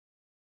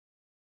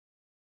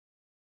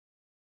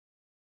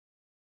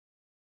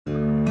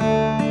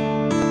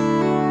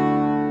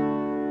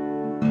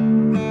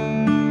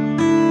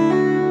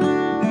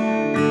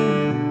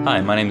Hi,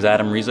 my name's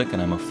Adam Rezik,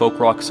 and I'm a folk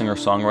rock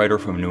singer-songwriter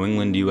from New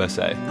England,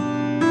 USA.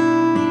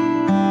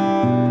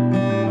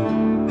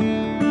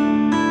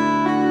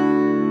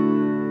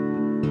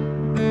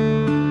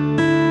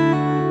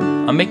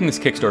 I'm making this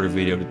Kickstarter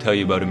video to tell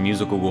you about a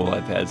musical goal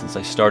I've had since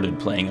I started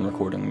playing and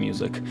recording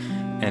music,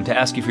 and to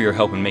ask you for your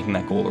help in making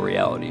that goal a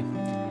reality.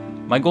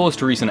 My goal is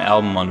to release an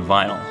album on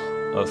vinyl,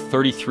 a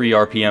 33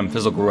 RPM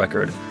physical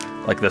record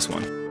like this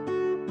one.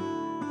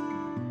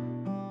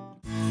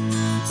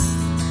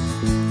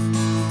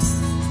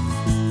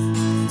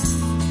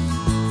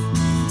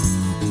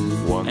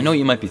 I know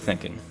you might be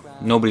thinking,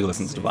 nobody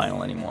listens to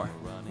vinyl anymore.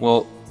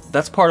 Well,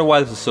 that's part of why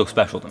this is so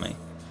special to me.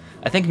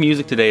 I think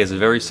music today has a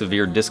very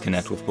severe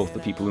disconnect with both the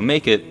people who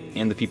make it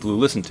and the people who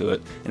listen to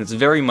it, and it's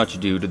very much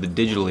due to the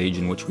digital age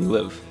in which we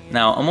live.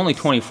 Now, I'm only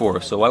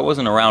 24, so I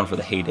wasn't around for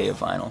the heyday of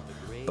vinyl,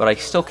 but I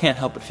still can't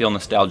help but feel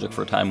nostalgic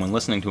for a time when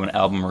listening to an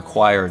album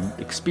required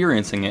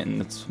experiencing it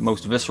in its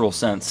most visceral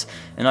sense,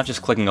 and not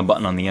just clicking a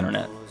button on the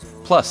internet.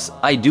 Plus,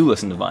 I do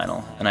listen to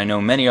vinyl, and I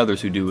know many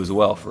others who do as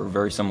well for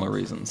very similar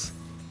reasons.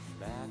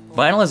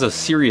 Vinyl has a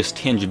serious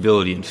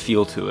tangibility and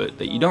feel to it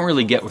that you don't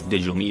really get with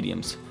digital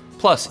mediums.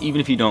 Plus,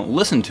 even if you don't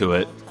listen to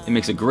it, it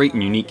makes a great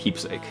and unique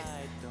keepsake.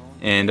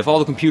 And if all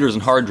the computers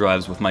and hard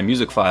drives with my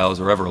music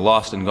files are ever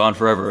lost and gone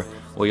forever,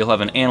 well, you'll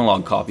have an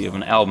analog copy of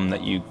an album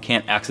that you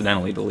can't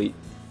accidentally delete.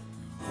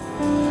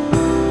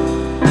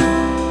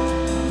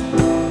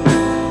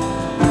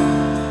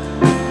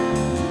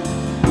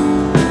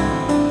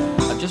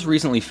 I've just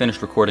recently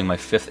finished recording my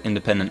 5th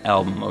independent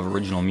album of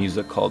original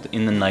music called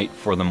In the Night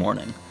for the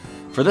Morning.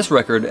 For this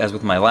record, as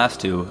with my last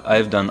two, I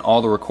have done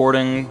all the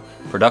recording,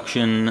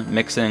 production,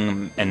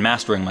 mixing, and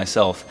mastering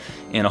myself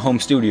in a home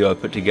studio I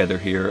put together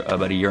here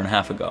about a year and a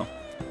half ago.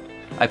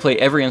 I play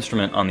every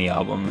instrument on the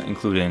album,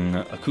 including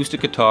acoustic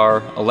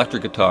guitar,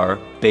 electric guitar,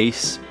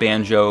 bass,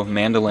 banjo,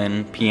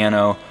 mandolin,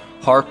 piano,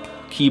 harp,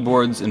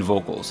 keyboards, and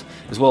vocals,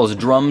 as well as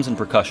drums and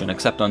percussion,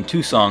 except on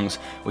 2 songs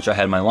which I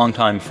had my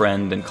longtime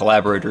friend and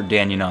collaborator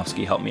Dan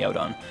Yanofsky help me out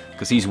on,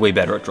 because he's way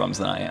better at drums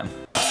than I am.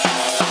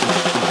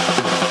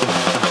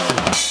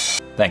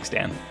 Thanks,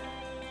 Dan.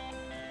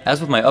 As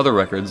with my other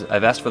records,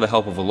 I've asked for the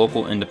help of a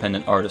local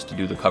independent artist to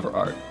do the cover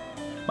art.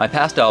 My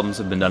past albums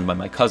have been done by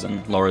my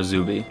cousin, Laura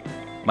Zuby,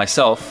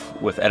 myself,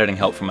 with editing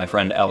help from my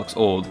friend Alex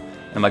Old,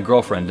 and my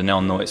girlfriend,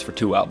 Danelle Noyes, for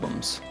 2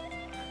 albums.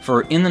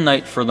 For In the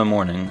Night for the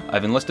Morning,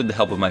 I've enlisted the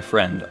help of my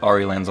friend,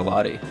 Ari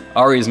Lanzalotti.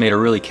 Ari has made a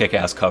really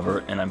kick-ass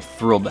cover, and I'm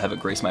thrilled to have it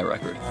grace my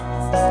record.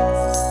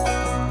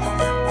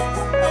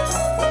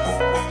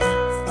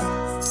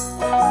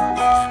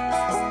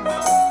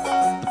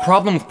 The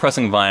problem with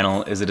pressing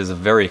vinyl is it is a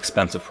very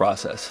expensive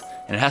process,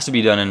 and it has to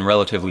be done in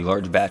relatively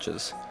large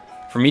batches.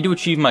 For me to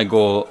achieve my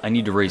goal, I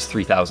need to raise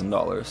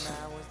 $3,000.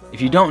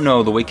 If you don't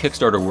know, the way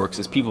Kickstarter works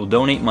is people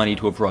donate money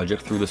to a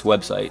project through this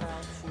website,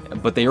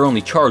 but they are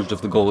only charged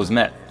if the goal is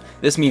met.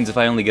 This means if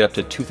I only get up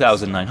to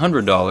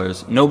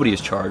 $2,900, nobody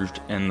is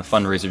charged, and the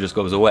fundraiser just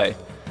goes away.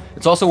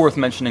 It's also worth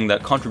mentioning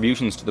that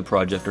contributions to the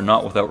project are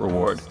not without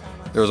reward.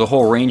 There's a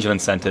whole range of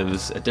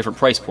incentives at different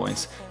price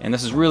points, and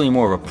this is really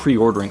more of a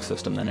pre-ordering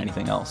system than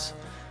anything else.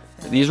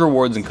 These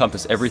rewards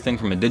encompass everything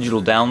from a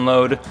digital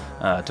download,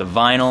 to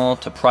vinyl,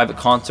 to private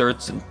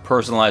concerts, and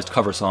personalized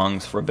cover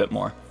songs for a bit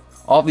more.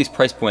 All of these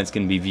price points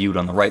can be viewed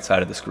on the right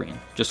side of the screen.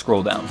 Just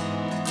scroll down.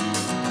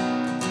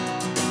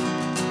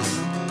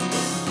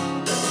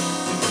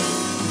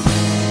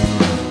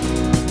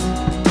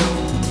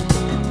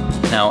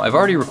 Now, I've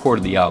already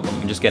recorded the album,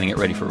 I'm just getting it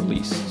ready for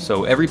release,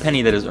 so every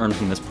penny that is earned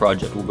from this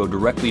project will go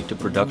directly to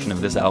production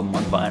of this album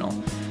on vinyl.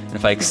 And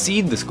if I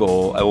exceed this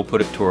goal, I will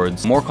put it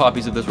towards more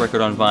copies of this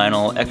record on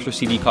vinyl, extra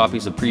CD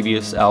copies of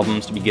previous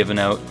albums to be given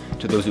out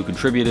to those who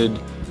contributed,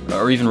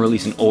 or even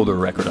release an older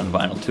record on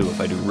vinyl too if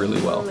I do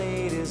really well.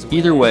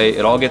 Either way,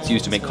 it all gets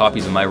used to make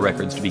copies of my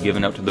records to be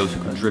given out to those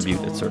who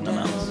contribute at certain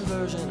amounts.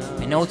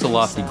 I know it's a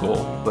lofty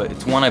goal, but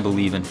it's one I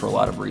believe in for a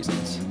lot of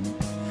reasons.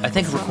 I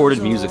think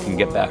recorded music can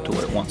get back to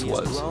what it once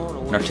was,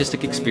 an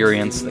artistic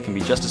experience that can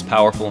be just as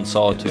powerful in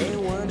solitude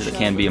as it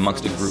can be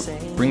amongst a group,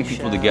 bringing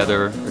people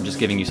together or just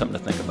giving you something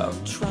to think about.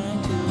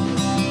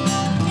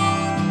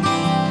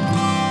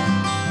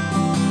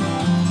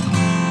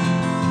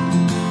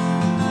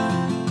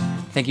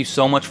 Thank you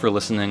so much for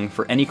listening,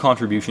 for any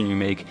contribution you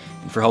make,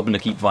 and for helping to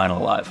keep vinyl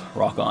alive.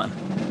 Rock on.